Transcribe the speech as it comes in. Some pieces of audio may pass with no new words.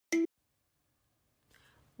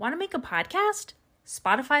Want to make a podcast?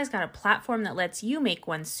 Spotify's got a platform that lets you make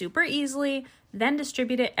one super easily, then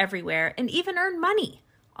distribute it everywhere, and even earn money,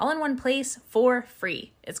 all in one place for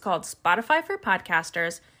free. It's called Spotify for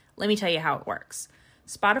Podcasters. Let me tell you how it works.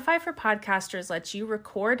 Spotify for Podcasters lets you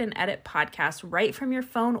record and edit podcasts right from your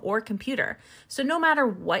phone or computer. So no matter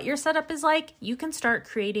what your setup is like, you can start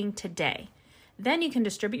creating today. Then you can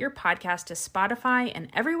distribute your podcast to Spotify and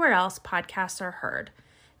everywhere else podcasts are heard.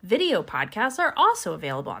 Video podcasts are also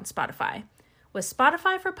available on Spotify. With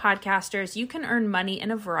Spotify for Podcasters, you can earn money in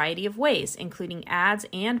a variety of ways, including ads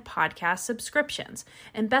and podcast subscriptions.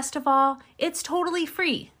 And best of all, it's totally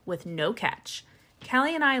free with no catch.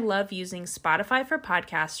 Kelly and I love using Spotify for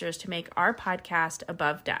Podcasters to make our podcast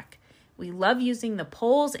Above Deck. We love using the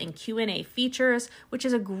polls and Q&A features, which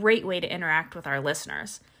is a great way to interact with our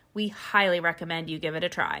listeners. We highly recommend you give it a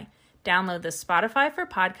try. Download the Spotify for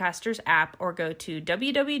Podcasters app or go to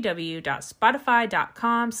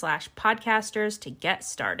www.spotify.com/podcasters to get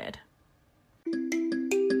started.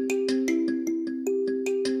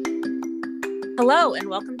 Hello, and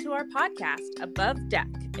welcome to our podcast, Above Deck,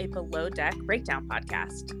 a below deck breakdown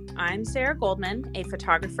podcast. I'm Sarah Goldman, a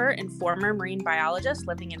photographer and former marine biologist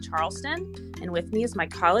living in Charleston, and with me is my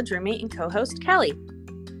college roommate and co-host, Kelly.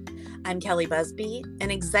 I'm Kelly Busby, an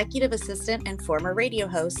executive assistant and former radio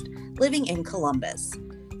host living in Columbus.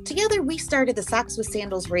 Together, we started the Socks with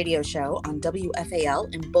Sandals radio show on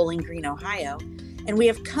WFAL in Bowling Green, Ohio, and we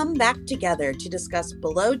have come back together to discuss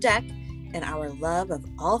Below Deck and our love of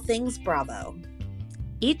all things Bravo.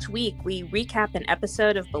 Each week, we recap an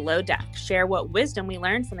episode of Below Deck, share what wisdom we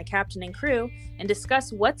learned from the captain and crew, and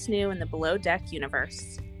discuss what's new in the Below Deck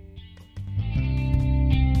universe.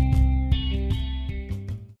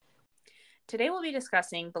 Today we'll be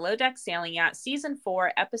discussing Below Deck Sailing Yacht Season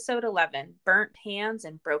 4, Episode 11, Burnt Hands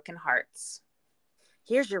and Broken Hearts.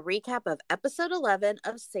 Here's your recap of Episode 11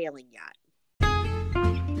 of Sailing Yacht.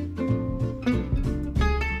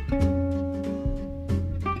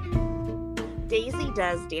 Daisy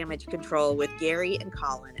does damage control with Gary and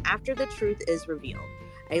Colin after the truth is revealed.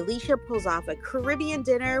 Alicia pulls off a Caribbean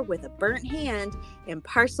dinner with a burnt hand, and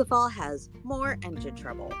Parsifal has more engine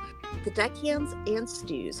trouble. The deckhands and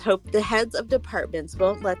stews hope the heads of departments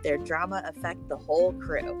won't let their drama affect the whole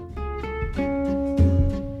crew.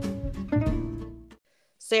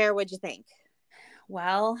 Sarah, what'd you think?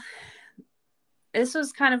 Well, this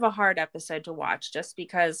was kind of a hard episode to watch just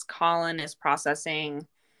because Colin is processing.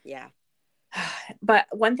 Yeah. But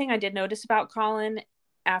one thing I did notice about Colin,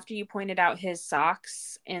 after you pointed out his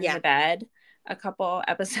socks in the bed a couple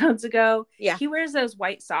episodes ago, he wears those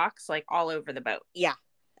white socks like all over the boat. Yeah.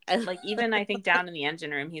 Like even I think down in the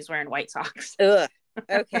engine room, he's wearing white socks. Ugh.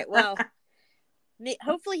 Okay, well,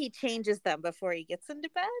 hopefully he changes them before he gets into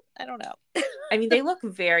bed. I don't know. I mean, they look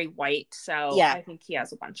very white, so I think he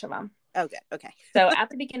has a bunch of them. Oh, good. Okay. So at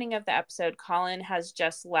the beginning of the episode, Colin has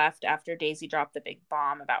just left after Daisy dropped the big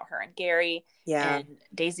bomb about her and Gary. Yeah. And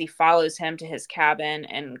Daisy follows him to his cabin,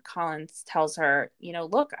 and Colin tells her,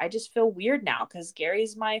 look, I just feel weird now because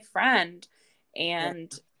Gary's my friend.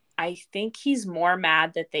 And I think he's more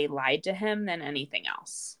mad that they lied to him than anything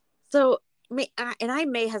else. So, and I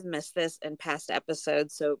may have missed this in past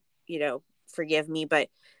episodes, so, forgive me, but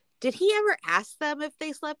did he ever ask them if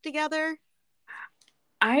they slept together?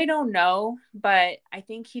 I don't know, but I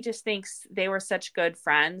think he just thinks they were such good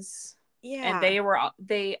friends. Yeah. And I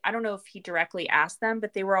don't know if he directly asked them,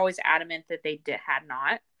 but they were always adamant that they had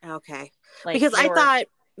not. Okay. Like, because I thought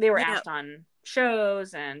they were asked on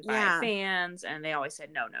shows and by fans, and they always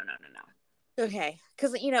said, no. Okay.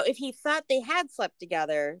 Because, if he thought they had slept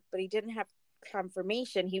together, but he didn't have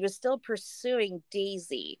confirmation, he was still pursuing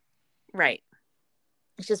Daisy. Right.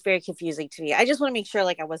 It's just very confusing to me. I just want to make sure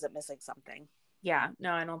I wasn't missing something. Yeah,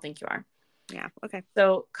 no, I don't think you are. Yeah, okay.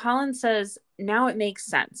 So Colin says, now it makes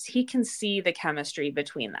sense. He can see the chemistry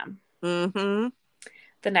between them. Mm-hmm.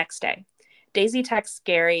 The next day, Daisy texts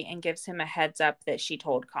Gary and gives him a heads up that she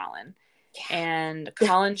told Colin. Yeah. And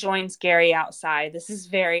Colin joins Gary outside. This is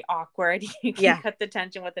very awkward. You can cut the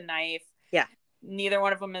tension with a knife. Yeah. Neither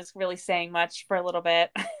one of them is really saying much for a little bit.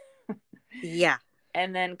 Yeah.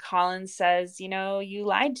 And then Colin says, you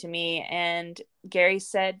lied to me. And Gary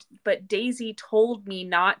said, but Daisy told me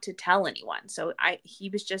not to tell anyone. So he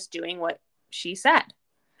was just doing what she said.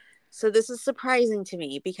 So this is surprising to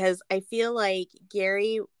me because I feel like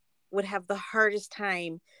Gary would have the hardest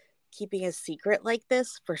time keeping a secret like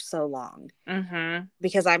this for so long. Mm-hmm.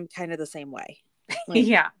 Because I'm kind of the same way.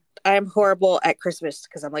 Yeah. I'm horrible at Christmas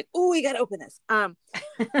because I'm like, oh, we got to open this.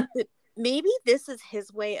 Maybe this is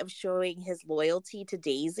his way of showing his loyalty to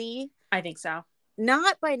Daisy. I think so.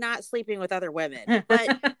 Not by not sleeping with other women,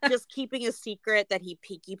 but just keeping a secret that he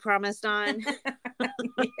pinky promised on.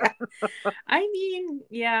 Yeah. I mean,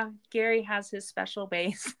 yeah, Gary has his special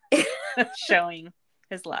ways of showing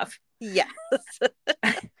his love. Yes.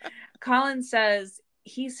 Colin says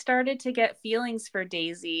he started to get feelings for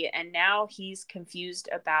Daisy and now he's confused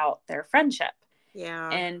about their friendship. Yeah.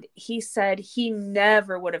 And he said he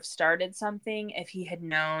never would have started something if he had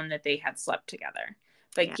known that they had slept together.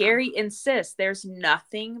 But Gary insists there's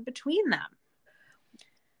nothing between them.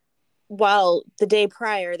 Well, the day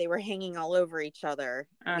prior, they were hanging all over each other.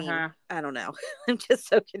 I mean, I don't know. I'm just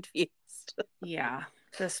so confused. Yeah,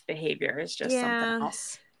 this behavior is just something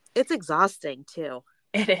else. It's exhausting, too.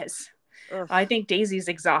 It is. Ugh. I think Daisy's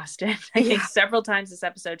exhausted. I think several times this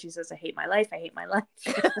episode she says, I hate my life. I hate my life.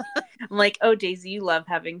 I'm like, oh, Daisy, you love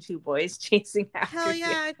having two boys chasing after you.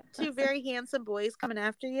 Hell yeah. Two very handsome boys coming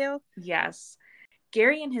after you. Yes.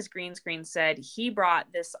 Gary in his green screen said he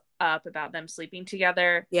brought this up about them sleeping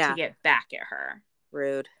together to get back at her.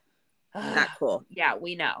 Rude. Not cool. Yeah,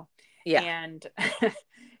 we know. Yeah. And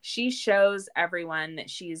she shows everyone that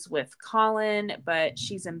she's with Colin, but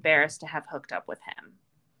she's embarrassed to have hooked up with him.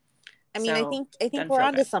 I mean, I think we're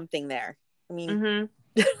onto something there. I mean,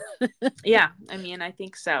 yeah, I mean, I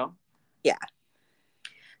think so. Yeah.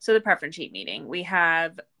 So the preference sheet meeting, we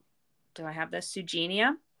have, do I have this?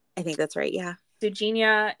 Sugenia? I think that's right. Yeah.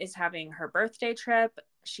 Sugenia is having her birthday trip.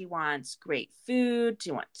 She wants great food.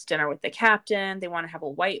 She wants dinner with the captain. They want to have a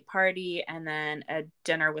white party and then a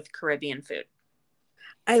dinner with Caribbean food.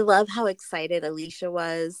 I love how excited Alicia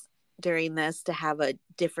was during this to have a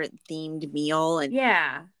different themed meal. And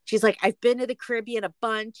she's like, I've been to the Caribbean a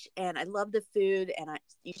bunch and I love the food. And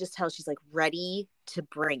you just tell she's like ready to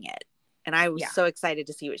bring it. And I was so excited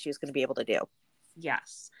to see what she was going to be able to do.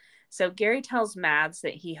 Yes. So Gary tells Mads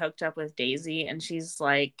that he hooked up with Daisy and she's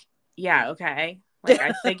like, yeah, okay. Like,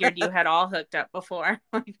 I figured you had all hooked up before.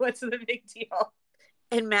 Like, what's the big deal?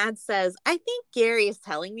 And Mads says, I think Gary is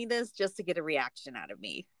telling me this just to get a reaction out of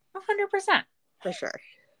me. 100%. For sure.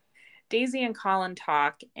 Daisy and Colin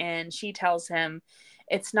talk and she tells him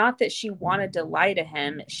it's not that she wanted to lie to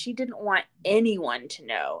him. She didn't want anyone to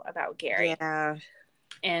know about Gary. Yeah.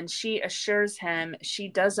 And she assures him she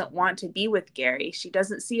doesn't want to be with Gary. She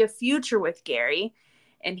doesn't see a future with Gary.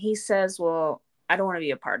 And he says, well, I don't want to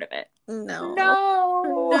be a part of it. No.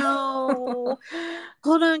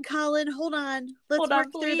 Hold on, Colin. Hold on. Let's work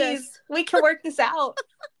through this. We can work this out.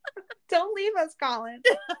 Don't leave us, Colin.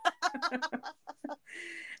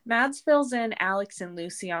 Mads fills in Alex and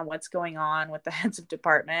Lucy on what's going on with the heads of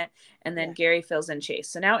department. And then Gary fills in Chase.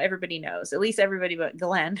 So now everybody knows, at least everybody but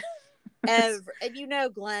Glenn. And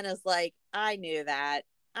Glenn is like, I knew that.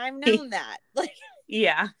 I've known that. Like,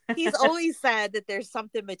 yeah. He's always said that there's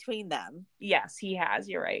something between them. Yes, he has.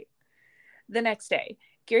 You're right. The next day,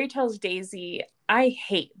 Gary tells Daisy, I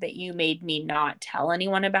hate that you made me not tell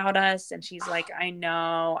anyone about us. And she's like, I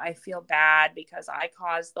know. I feel bad because I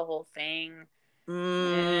caused the whole thing.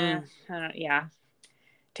 Yeah.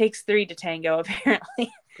 Takes three to tango,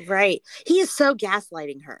 apparently. Right. He is so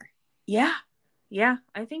gaslighting her. Yeah. Yeah.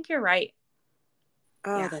 I think you're right.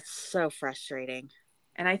 Oh, that's so frustrating.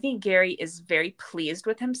 And I think Gary is very pleased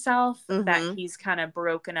with himself that he's kind of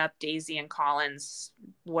broken up Daisy and Colin's,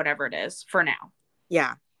 whatever it is, for now.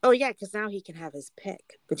 Yeah. Oh, yeah, because now he can have his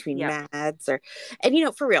pick between Mads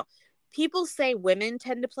and, for real, people say women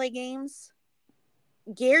tend to play games.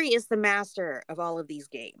 Gary is the master of all of these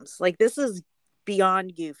games. Like, this is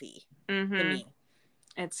beyond goofy to me.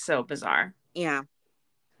 It's so bizarre. Yeah.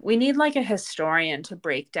 We need like a historian to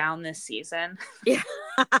break down this season. Yeah.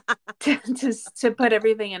 to put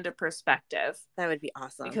everything into perspective. That would be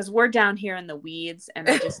awesome. Because we're down here in the weeds and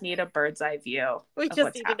I just need a bird's eye view. We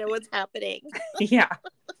just need to know what's happening. Yeah.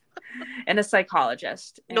 And a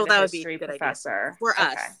psychologist. And that would be a good professor. Idea. For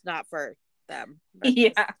us, not for them.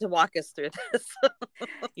 Yeah. To walk us through this.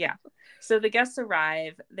 Yeah. So the guests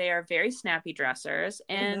arrive. They are very snappy dressers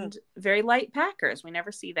and very light packers. We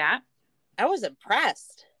never see that. I was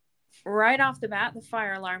impressed. Right off the bat, the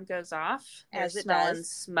fire alarm goes off. As They're it smelling does.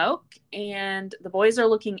 Smoke, and the boys are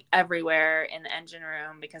looking everywhere in the engine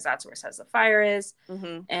room because that's where it says the fire is.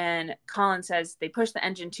 And Colin says they pushed the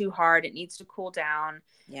engine too hard. It needs to cool down.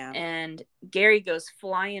 Yeah. And Gary goes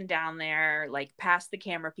flying down there, like past the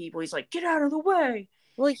camera people. He's like, get out of the way.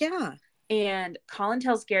 Well, yeah. And Colin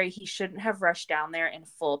tells Gary he shouldn't have rushed down there in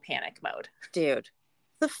full panic mode. Dude,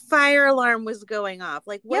 the fire alarm was going off.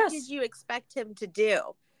 Like, what did you expect him to do?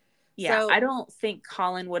 Yeah, I don't think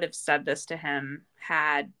Colin would have said this to him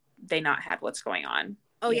had they not had what's going on.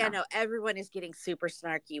 Oh, yeah, no, everyone is getting super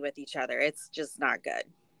snarky with each other. It's just not good.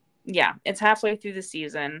 Yeah, it's halfway through the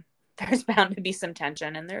season. there's bound to be some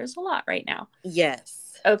tension, and there's a lot right now.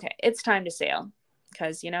 Yes. Okay, it's time to sail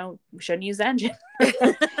because, we shouldn't use the engine.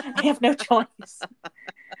 I have no choice.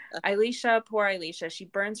 Poor Alicia, she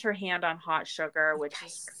burns her hand on hot sugar, which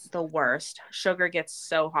is the worst. Sugar gets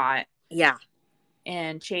so hot. Yeah.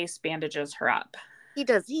 And Chase bandages her up. He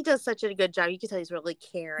does such a good job. You can tell he's really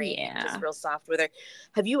caring and just real soft with her.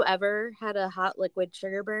 Have you ever had a hot liquid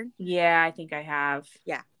sugar burn? Yeah, I think I have.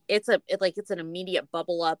 Yeah. It's an immediate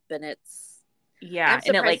bubble up, and it's and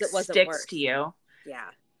it like sticks to you.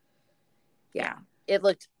 Yeah. It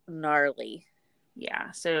looked gnarly.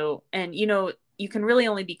 Yeah. So, and you can really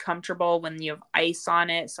only be comfortable when you have ice on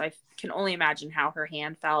it. So I can only imagine how her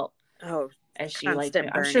hand felt. Oh, as she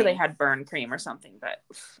I'm sure they had burn cream or something, but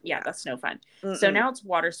that's no fun. Mm-mm. So now it's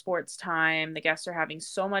water sports time. The guests are having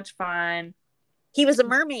so much fun. He was a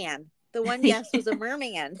merman. The one guest was a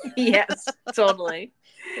merman. Yes, totally.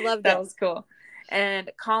 Loved that. That was cool.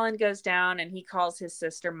 And Colin goes down and he calls his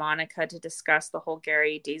sister Monica to discuss the whole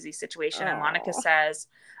Gary Daisy situation. Aww. And Monica says,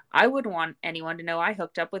 I wouldn't want anyone to know I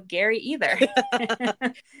hooked up with Gary either.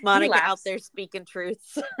 Monica out there speaking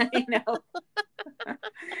truths. I know.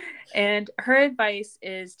 And her advice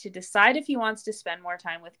is to decide if he wants to spend more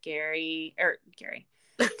time with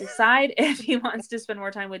decide if he wants to spend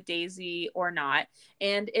more time with Daisy or not.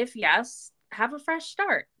 And if yes, have a fresh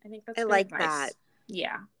start. I think that's good advice. That.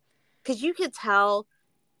 Yeah. Because you could tell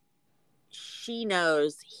she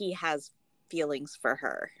knows he has feelings for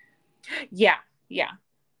her. Yeah. Yeah.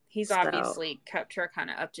 He's obviously kept her kind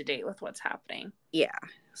of up to date with what's happening. Yeah.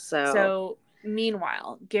 So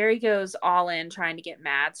meanwhile, Gary goes all in trying to get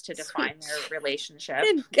Mads to define their relationship.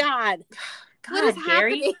 Good God. What is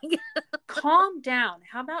Gary? Calm down.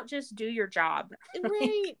 How about just do your job?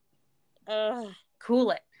 Right.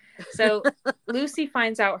 Cool it. So Lucy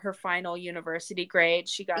finds out her final university grade.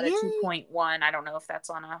 She got a 2.1. I don't know if that's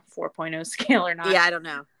on a 4.0 scale or not. Yeah, I don't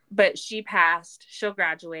know. But she passed. She'll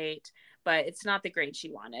graduate. But it's not the grade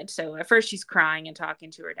she wanted. So at first she's crying and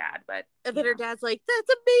talking to her dad. But then her dad's like,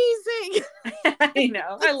 that's amazing. I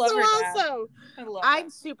know. I love her dad. Also,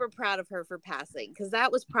 I'm super proud of her for passing. Because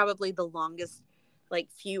that was probably the longest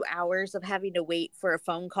few hours of having to wait for a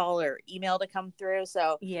phone call or email to come through.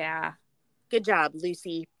 So yeah. Good job,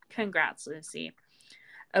 Lucy. Congrats, Lucy.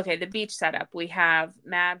 Okay, the beach setup. We have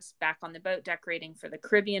Mads back on the boat decorating for the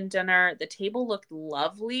Caribbean dinner. The table looked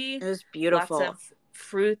lovely. It was beautiful. Lots of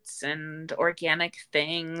fruits and organic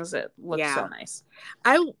things. It looked so nice.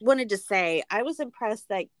 I wanted to say, I was impressed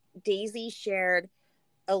that Daisy shared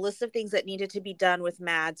a list of things that needed to be done with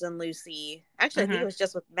Mads and Lucy. Actually, I think it was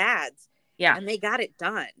just with Mads. Yeah. And they got it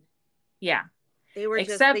done. Yeah. They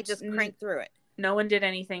just cranked through it. No one did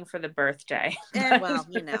anything for the birthday. Well,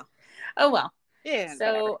 Oh, well. Yeah. So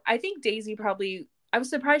whatever. I think Daisy I was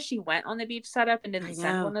surprised she went on the beach setup and didn't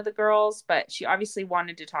send one of the girls, but she obviously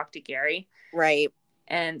wanted to talk to Gary. Right.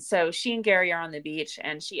 And so she and Gary are on the beach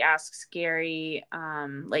and she asks Gary,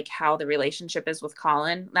 how the relationship is with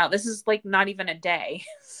Colin. Now, this is not even a day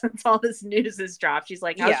since all this news is dropped. She's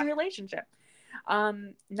like, how's your relationship?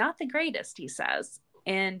 Not the greatest, he says.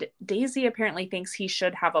 And Daisy apparently thinks he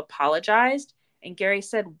should have apologized. And Gary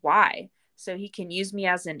said, why? So he can use me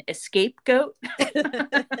as an scapegoat.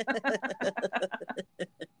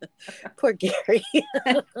 Poor Gary.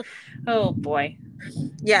 Oh, boy.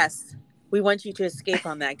 Yes. We want you to escape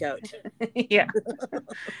on that goat. Yeah.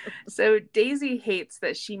 So Daisy hates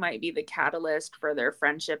that she might be the catalyst for their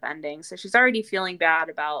friendship ending. So she's already feeling bad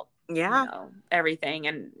about everything.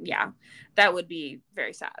 And that would be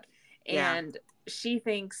very sad. Yeah. And she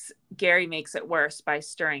thinks Gary makes it worse by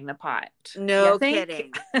stirring the pot. No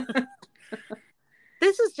kidding.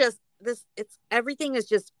 Everything is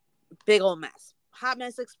just big old mess. Hot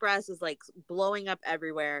Mess Express is blowing up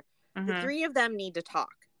everywhere. Mm-hmm. The three of them need to talk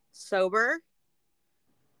sober,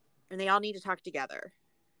 and they all need to talk together.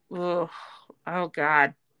 Oh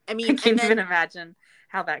God. I mean, I can't even imagine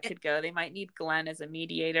how that could go. They might need Glenn as a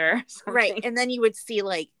mediator. Right. And then you would see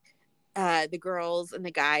the girls and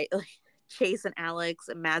the guy, Chase and Alex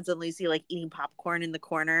and Mads and Lucy eating popcorn in the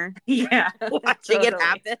corner. Yeah. Watching it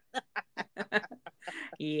happen.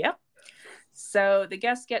 Yep. So the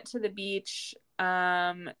guests get to the beach.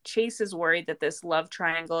 Chase is worried that this love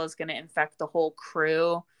triangle is going to infect the whole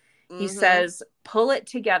crew. Mm-hmm. He says, pull it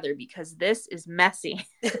together because this is messy.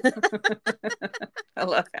 I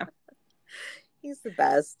love him. He's the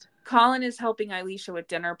best. Colin is helping Alicia with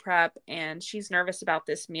dinner prep, and she's nervous about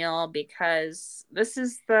this meal because this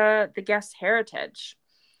is the guest's heritage.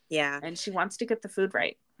 Yeah. And she wants to get the food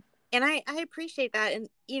right. And I appreciate that. And,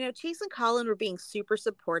 Chase and Colin were being super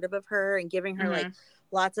supportive of her and giving her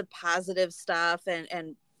lots of positive stuff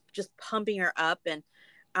and just pumping her up. And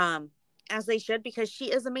As they should, because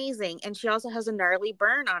she is amazing. And she also has a gnarly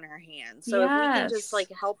burn on her hand. So if we can just Yes.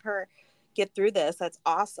 help her get through this, that's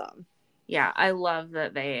awesome. Yeah, I love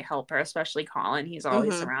that they help her, especially Colin. He's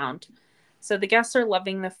always Mhm. around. So the guests are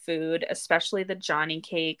loving the food, especially the Johnny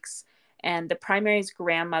cakes. And the primary's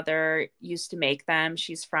grandmother used to make them.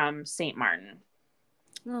 She's from St. Martin.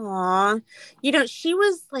 Aw. She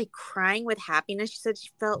was crying with happiness. She said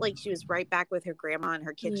she felt like she was right back with her grandma in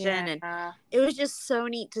her kitchen. And Yeah. it was just so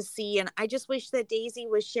neat to see. And I just wish that Daisy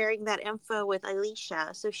was sharing that info with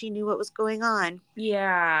Alicia so she knew what was going on.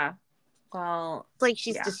 Yeah. Well, It's like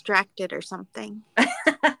she's distracted or something.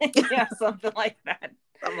 Yeah, something like that.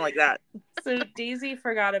 Something like that. So Daisy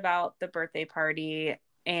forgot about the birthday party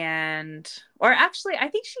or actually, I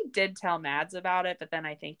think she did tell Mads about it, but then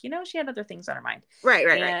I think, she had other things on her mind. Right.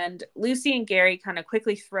 And Lucy and Gary kind of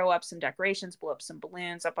quickly throw up some decorations, blow up some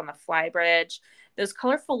balloons up on the fly bridge. Those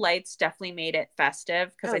colorful lights definitely made it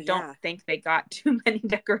festive because I don't think they got too many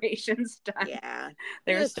decorations done. Yeah.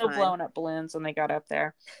 They were still blowing up balloons when they got up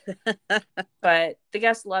there. But the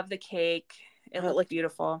guests loved the cake. It looked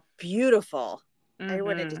beautiful. Beautiful. Mm-hmm. I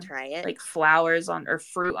wanted to try it. Like flowers or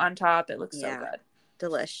fruit on top. It looks so good.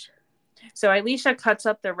 Delish. So Alicia cuts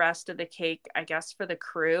up the rest of the cake, I guess, for the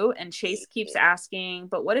crew. And Chase keeps asking,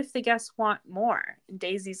 but what if the guests want more? And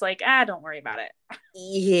Daisy's like, don't worry about it.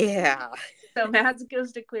 Yeah. So Mads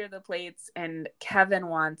goes to clear the plates and Kevin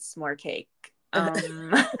wants more cake.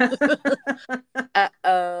 Uh-oh.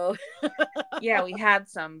 Yeah, we had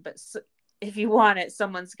some, but if you want it,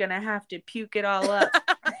 someone's going to have to puke it all up.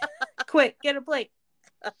 Quick, get a plate.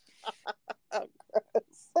 Oh,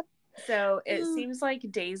 gross. So it seems like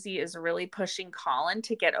Daisy is really pushing Colin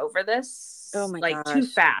to get over this. Oh my gosh. Too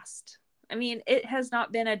fast. I mean, it has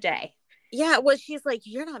not been a day. Yeah, well, she's like,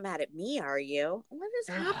 you're not mad at me, are you? What is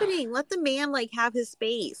happening? Let the man have his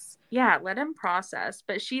space. Yeah, let him process.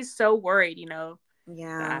 But she's so worried,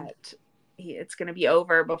 that it's going to be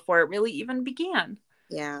over before it really even began.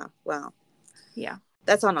 Yeah, well. Yeah.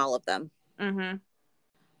 That's on all of them. Mm-hmm.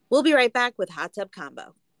 We'll be right back with Hot Tub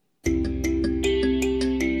Combo.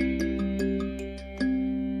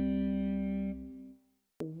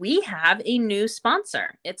 We have a new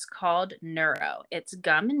sponsor. It's called Neuro. It's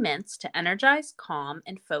gum and mints to energize, calm,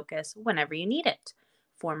 and focus whenever you need it.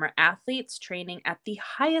 Former athletes training at the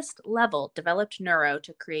highest level developed Neuro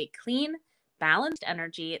to create clean, balanced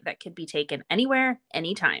energy that could be taken anywhere,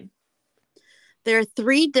 anytime. There are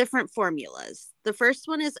 3 different formulas. The first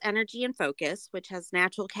one is Energy and Focus, which has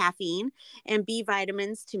natural caffeine and B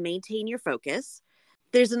vitamins to maintain your focus.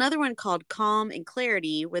 There's another one called Calm and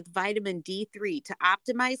Clarity with vitamin D3 to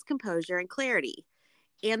optimize composure and clarity.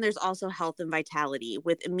 And there's also Health and Vitality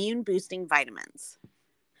with immune boosting vitamins.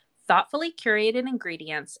 Thoughtfully curated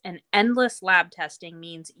ingredients and endless lab testing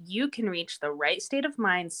means you can reach the right state of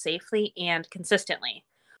mind safely and consistently.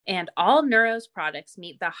 And all Neuro's products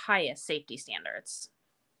meet the highest safety standards.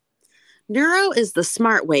 Neuro is the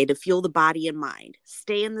smart way to fuel the body and mind,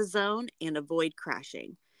 stay in the zone, and avoid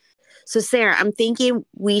crashing. So, Sarah, I'm thinking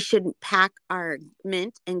we should pack our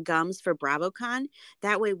mint and gums for BravoCon.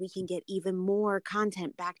 That way we can get even more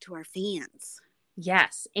content back to our fans.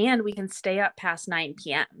 Yes, and we can stay up past 9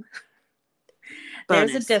 p.m.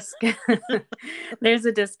 Bonus. There's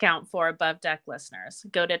a discount for Above Deck listeners.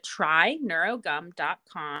 Go to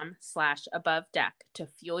tryneurogum.com/abovedeck to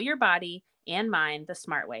fuel your body and mind the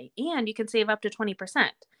smart way. And you can save up to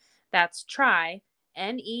 20%. That's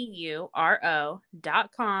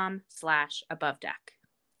tryneuro.com/abovedeck.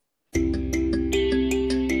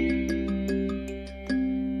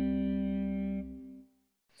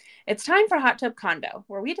 It's time for Hot Tub Condo,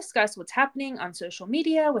 where we discuss what's happening on social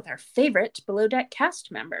media with our favorite Below Deck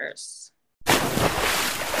cast members.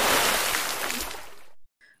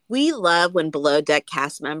 We love when Below Deck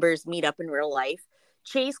cast members meet up in real life.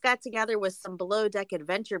 Chase got together with some Below Deck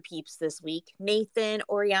adventure peeps this week. Nathan,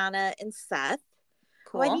 Oriana, and Seth.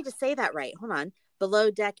 Cool. Oh, I need to say that right. Hold on.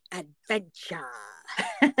 Below Deck adventure.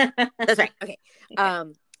 That's right. Okay.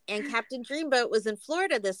 And Captain Dreamboat was in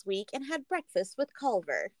Florida this week and had breakfast with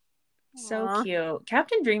Culver. So cute.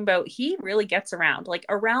 Captain Dreamboat, he really gets around,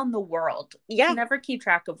 around the world. Yeah. You never keep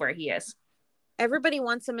track of where he is. Everybody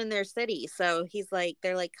wants him in their city. So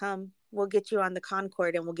they're like, come, we'll get you on the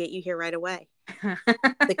Concorde and we'll get you here right away.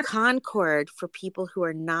 The Concorde, for people who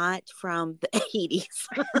are not from the 80s,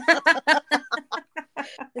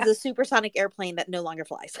 is a supersonic airplane that no longer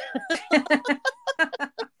flies.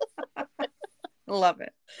 Love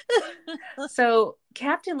it. So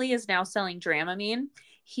Captain Lee is now selling Dramamine.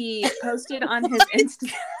 He posted on his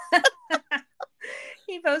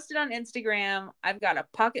He posted on Instagram, I've got a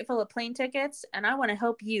pocket full of plane tickets and I want to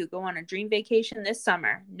help you go on a dream vacation this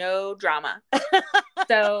summer. No drama.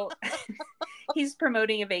 So he's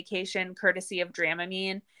promoting a vacation courtesy of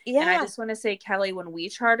Dramamine. Yeah. And I just want to say, Kelly, when we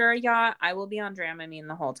charter a yacht, I will be on Dramamine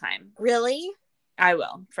the whole time. Really? I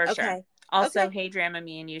will, for Okay. sure. Also, Okay. hey,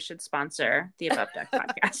 Dramamine, you should sponsor the Above Deck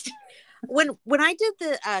podcast. When I did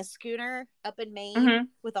the schooner up in Maine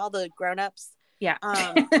with all the grown-ups. Yeah.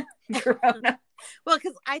 Grown-up. Well,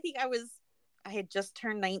 because I think I had just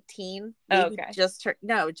turned 19. Maybe okay. just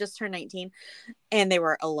turned 19. And there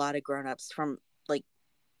were a lot of grown-ups from like,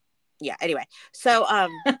 yeah, anyway. So,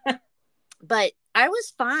 but I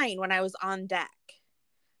was fine when I was on deck.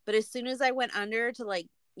 But as soon as I went under to like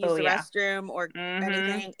use the restroom or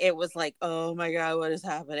anything, it was like, oh my God, what is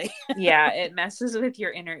happening? Yeah, it messes with your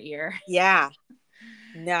inner ear. Yeah.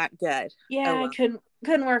 Not good. Yeah, I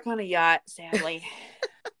couldn't work on a yacht, sadly.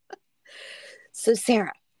 So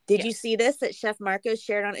Sarah, did you see this that Chef Marcos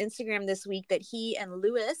shared on Instagram this week that he and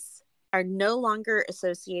Louis are no longer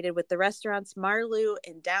associated with the restaurants Marlou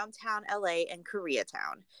in downtown LA and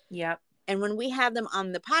Koreatown? Yep. And when we had them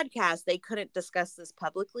on the podcast, they couldn't discuss this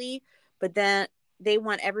publicly, but then they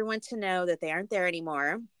want everyone to know that they aren't there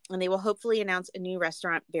anymore, and they will hopefully announce a new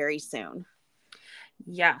restaurant very soon.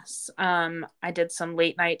 Yes. I did some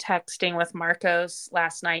late night texting with Marcos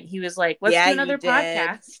last night. He was like, let's do another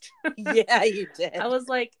podcast. Yeah, you did. I was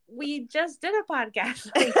like, we just did a podcast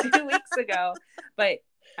like 2 weeks ago, but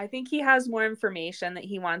I think he has more information that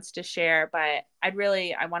he wants to share, but I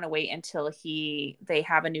want to wait until they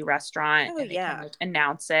have a new restaurant and they can like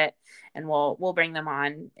announce it, and we'll bring them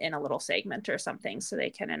on in a little segment or something so they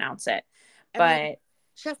can announce it.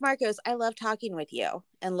 Chef Marcos, I love talking with you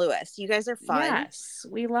and Louis. You guys are fun. Yes,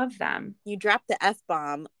 we love them. You drop the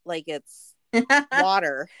F-bomb like it's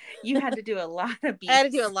water. You had to do a lot of beats. I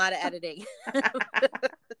had to do a lot of editing.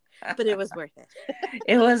 But it was worth it.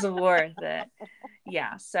 It was worth it.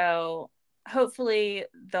 Yeah. So hopefully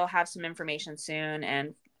they'll have some information soon.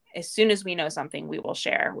 And as soon as we know something, we will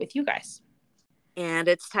share with you guys. And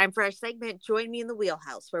it's time for our segment, Join Me in the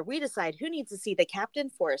Wheelhouse, where we decide who needs to see the captain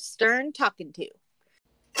for a stern talking to.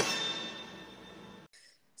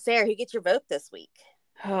 Sarah, who gets your vote this week?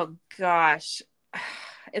 Oh, gosh.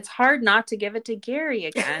 It's hard not to give it to Gary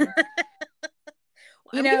again.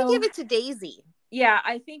 I'm going to give it to Daisy. Yeah,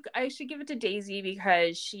 I think I should give it to Daisy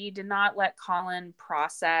because she did not let Colin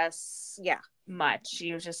process much.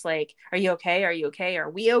 She was just like, are you okay? Are you okay? Are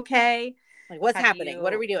we okay? Like, what's happening?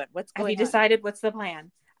 What are we doing? What's going on? Have you decided what's the plan?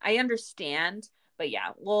 I understand, but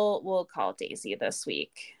yeah, we'll call Daisy this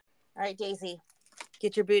week. All right, Daisy,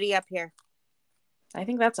 get your booty up here. I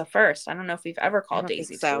think that's a first. I don't know if we've ever called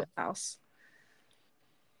Daisy to the house.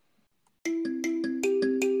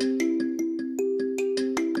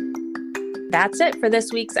 That's it for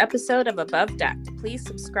this week's episode of Above Deck. Please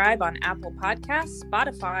subscribe on Apple Podcasts,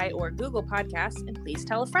 Spotify, or Google Podcasts, and please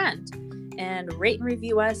tell a friend. And rate and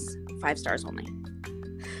review us 5 stars only.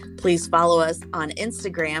 Please follow us on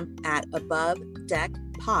Instagram at Above Deck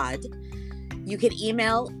Pod. You can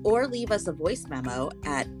email or leave us a voice memo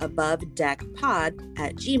at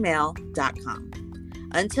abovedeckpod@gmail.com.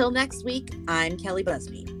 Until next week, I'm Kelly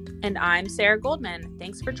Busby. And I'm Sarah Goldman.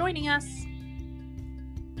 Thanks for joining us.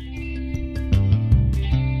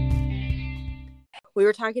 We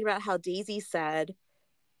were talking about how Daisy said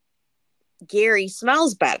Gary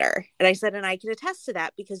smells better. And I said, and I can attest to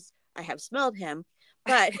that because I have smelled him,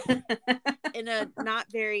 but in a not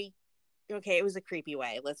very, it was a creepy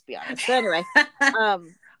way. Let's be honest. So anyway, I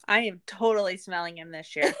am totally smelling him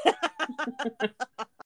this year.